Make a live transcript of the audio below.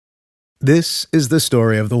This is the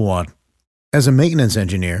story of the one. As a maintenance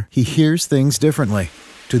engineer, he hears things differently.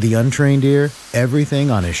 To the untrained ear,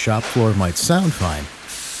 everything on his shop floor might sound fine,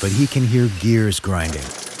 but he can hear gears grinding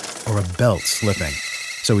or a belt slipping.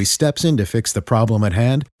 So he steps in to fix the problem at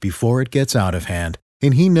hand before it gets out of hand.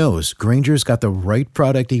 And he knows Grainger's got the right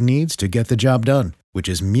product he needs to get the job done, which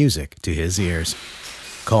is music to his ears.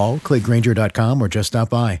 Call, click Grainger.com, or just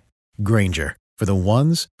stop by. Grainger, for the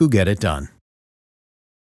ones who get it done.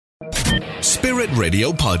 Spirit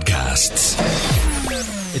Radio Podcasts.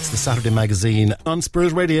 It's the Saturday Magazine on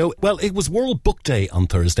Spirit Radio. Well, it was World Book Day on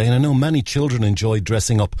Thursday, and I know many children enjoyed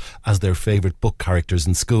dressing up as their favourite book characters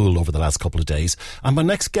in school over the last couple of days. And my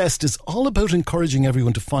next guest is all about encouraging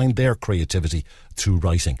everyone to find their creativity through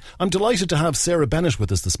writing. I'm delighted to have Sarah Bennett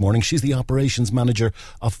with us this morning. She's the operations manager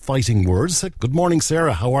of Fighting Words. Good morning,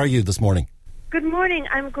 Sarah. How are you this morning? Good morning.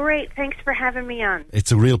 I'm great. Thanks for having me on.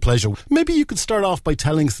 It's a real pleasure. Maybe you could start off by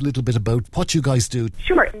telling us a little bit about what you guys do.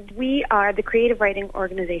 Sure. We are the creative writing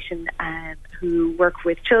organisation who work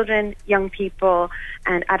with children, young people,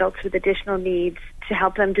 and adults with additional needs to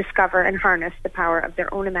help them discover and harness the power of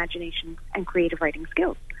their own imagination and creative writing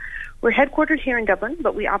skills. We're headquartered here in Dublin,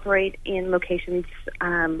 but we operate in locations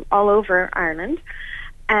all over Ireland.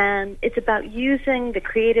 And it's about using the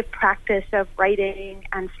creative practice of writing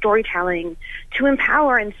and storytelling to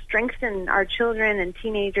empower and strengthen our children and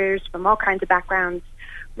teenagers from all kinds of backgrounds,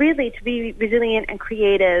 really to be resilient and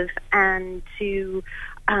creative and to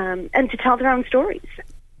tell their own stories.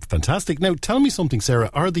 Fantastic. Now, tell me something, Sarah.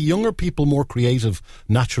 Are the younger people more creative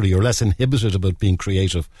naturally or less inhibited about being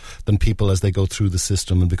creative than people as they go through the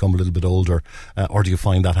system and become a little bit older? Or do you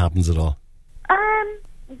find that happens at all?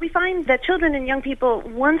 We find that children and young people,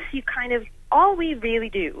 once you all we really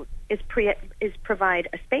do is provide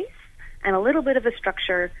a space and a little bit of a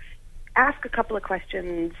structure, ask a couple of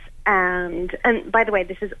questions, and by the way,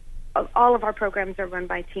 this is all of our programs are run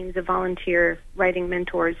by teams of volunteer writing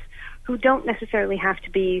mentors who don't necessarily have to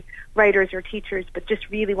be writers or teachers, but just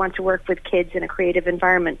really want to work with kids in a creative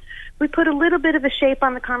environment. We put a little bit of a shape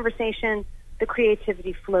on the conversation. The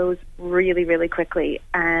creativity flows really, really quickly,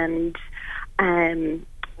 and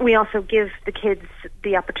we also give the kids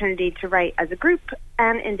the opportunity to write as a group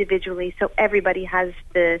and individually, so everybody has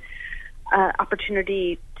the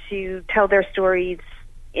opportunity to tell their stories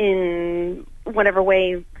in whatever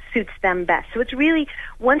way suits them best. So it's really,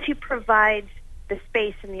 once you provide the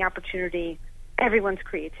space and the opportunity, everyone's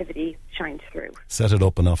creativity shines through. Set it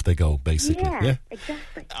up and off they go, basically. Yeah,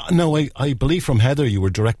 exactly. No, I believe from Heather you were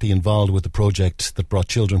directly involved with the project that brought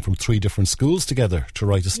children from 3 different schools together to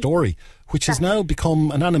write a story, which has now become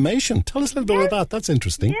an animation. Tell us a little bit about that. That's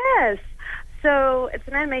interesting. Yes. So it's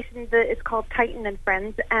an animation that is called Titan and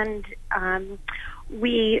Friends, and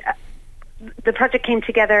the project came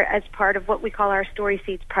together as part of what we call our Story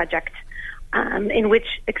Seeds project, in which,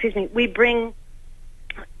 we bring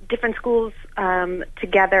different schools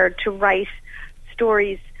together to write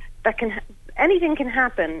stories that anything can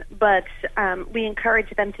happen, but we encourage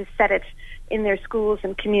them to set it in their schools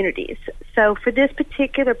and communities. So for this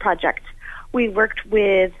particular project, we worked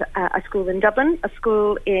with a school in Dublin, a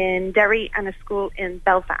school in Derry, and a school in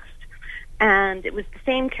Belfast. And it was the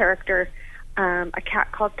same character, a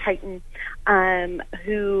cat called Titan,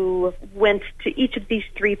 who went to each of these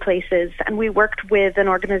 3 places, and we worked with an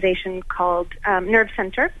organization called Nerve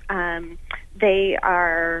Centre. They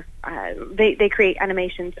create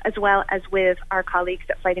animations, as well as with our colleagues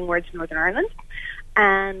at Fighting Words Northern Ireland.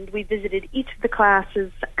 And we visited each of the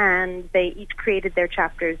classes, and they each created their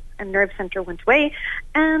chapters, and Nerve Centre went away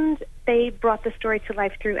and they brought the story to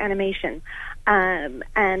life through animation.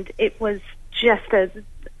 And it was just a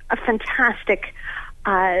fantastic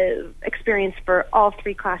experience for all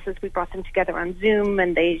 3 classes. We brought them together on Zoom,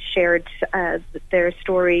 and they shared their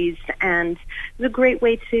stories, and it was a great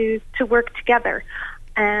way to work together.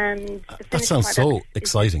 And that sounds so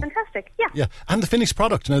exciting. Fantastic, yeah. And the finished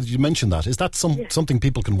product, now that you mentioned that, is that something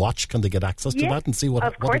people can watch? Can they get access to that and see what?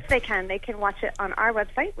 Of course they can. They can watch it on our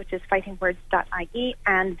website, which is fightingwords.ie,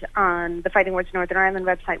 and on the Fighting Words Northern Ireland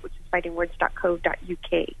website, which is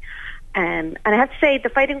fightingwords.co.uk. And I have to say,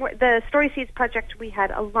 the Story Seeds project, we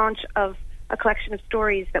had a launch of a collection of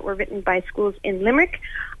stories that were written by schools in Limerick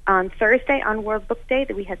on Thursday, on World Book Day,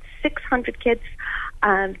 that we had 600 kids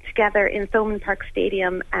together in Thomond Park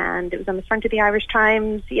Stadium, and it was on the front of the Irish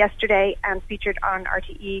Times yesterday and featured on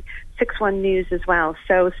RTE 61 News as well.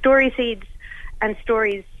 So Story Seeds and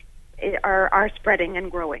stories are spreading and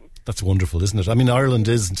growing. That's wonderful, isn't it? I mean, Ireland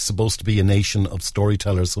is supposed to be a nation of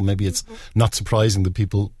storytellers, so maybe it's not surprising that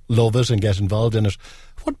people love it and get involved in it.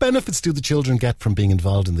 What benefits do the children get from being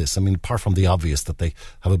involved in this? I mean, apart from the obvious that they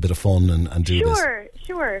have a bit of fun and do this.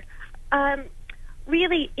 Sure.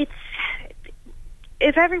 Really,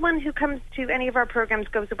 if everyone who comes to any of our programs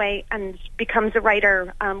goes away and becomes a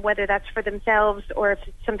writer, whether that's for themselves or if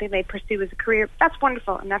it's something they pursue as a career, that's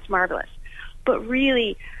wonderful and that's marvelous. But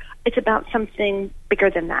really, it's about something bigger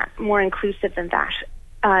than that, more inclusive than that.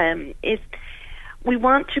 If we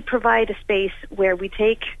want to provide a space where we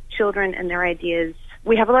take children and their ideas,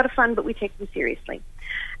 we have a lot of fun, but we take them seriously.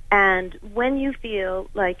 And when you feel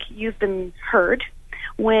like you've been heard,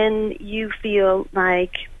 when you feel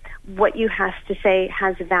like what you have to say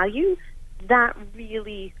has value, that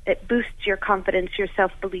really, it boosts your confidence, your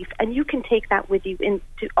self-belief, and you can take that with you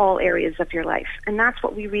into all areas of your life. And that's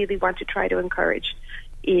what we really want to try to encourage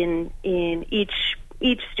in each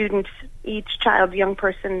student, each child, young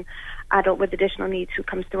person, adult with additional needs who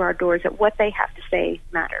comes through our doors, that what they have to say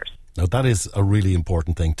matters. Now, that is a really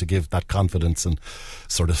important thing, to give that confidence and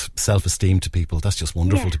sort of self-esteem to people. That's just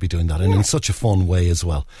wonderful to be doing that, and in such a fun way as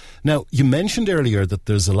well. Now, you mentioned earlier that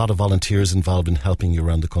there's a lot of volunteers involved in helping you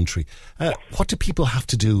around the country. What do people have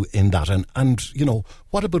to do in that? And, you know,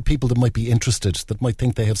 what about people that might be interested, that might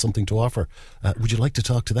think they have something to offer? Would you like to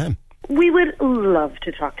talk to them? We would love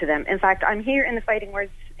to talk to them. In fact, I'm here in the Fighting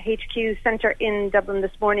Words HQ Centre in Dublin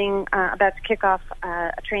this morning, about to kick off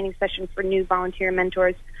a training session for new volunteer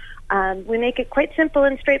mentors. We make it quite simple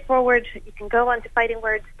and straightforward. You can go on to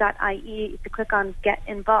fightingwords.ie. You can click on Get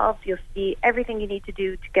Involved. You'll see everything you need to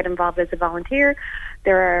do to get involved as a volunteer.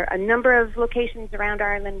 There are a number of locations around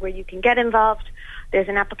Ireland where you can get involved. There's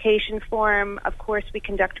an application form. Of course, we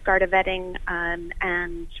conduct Garda vetting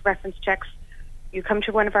and reference checks. You come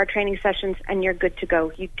to one of our training sessions and you're good to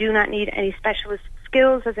go. You do not need any specialist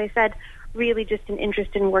skills, as I said, really just an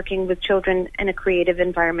interest in working with children in a creative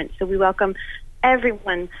environment. So we welcome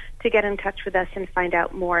everyone to get in touch with us and find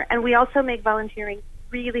out more. And we also make volunteering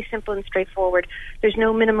really simple and straightforward. There's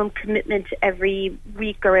no minimum commitment every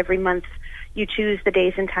week or every month. You choose the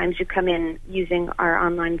days and times you come in using our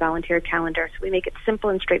online volunteer calendar. So we make it simple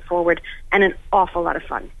and straightforward and an awful lot of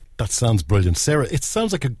fun. That sounds brilliant. Sarah, it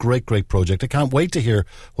sounds like a great project. I can't wait to hear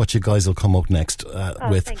what you guys will come up next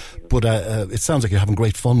with. Thank you. But it sounds like you're having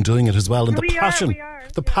great fun doing it as well. And We are.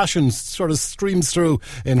 The passion sort of streams through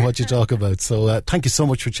in what you talk about. So thank you so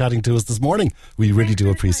much for chatting to us this morning. We really do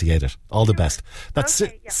appreciate it. All the best. That's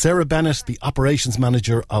Sarah Bennett, the Operations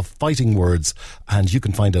Manager of Fighting Words. And you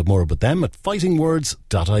can find out more about them at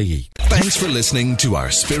fightingwords.ie. Thanks for listening to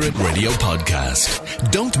our Spirit Radio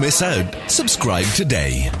podcast. Don't miss out. Subscribe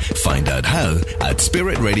today. Find out how at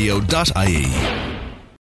spiritradio.ie.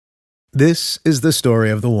 This is the story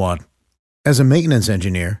of the one. As a maintenance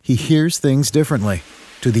engineer, he hears things differently.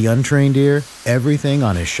 To the untrained ear, everything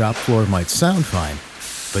on his shop floor might sound fine,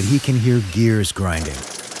 but he can hear gears grinding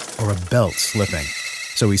or a belt slipping.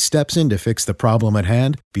 So he steps in to fix the problem at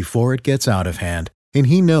hand before it gets out of hand. And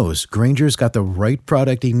he knows Grainger's got the right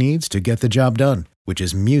product he needs to get the job done, which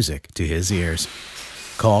is music to his ears.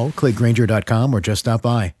 Call, click Grainger.com, or just stop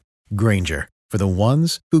by. Grainger, for the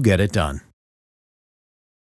ones who get it done.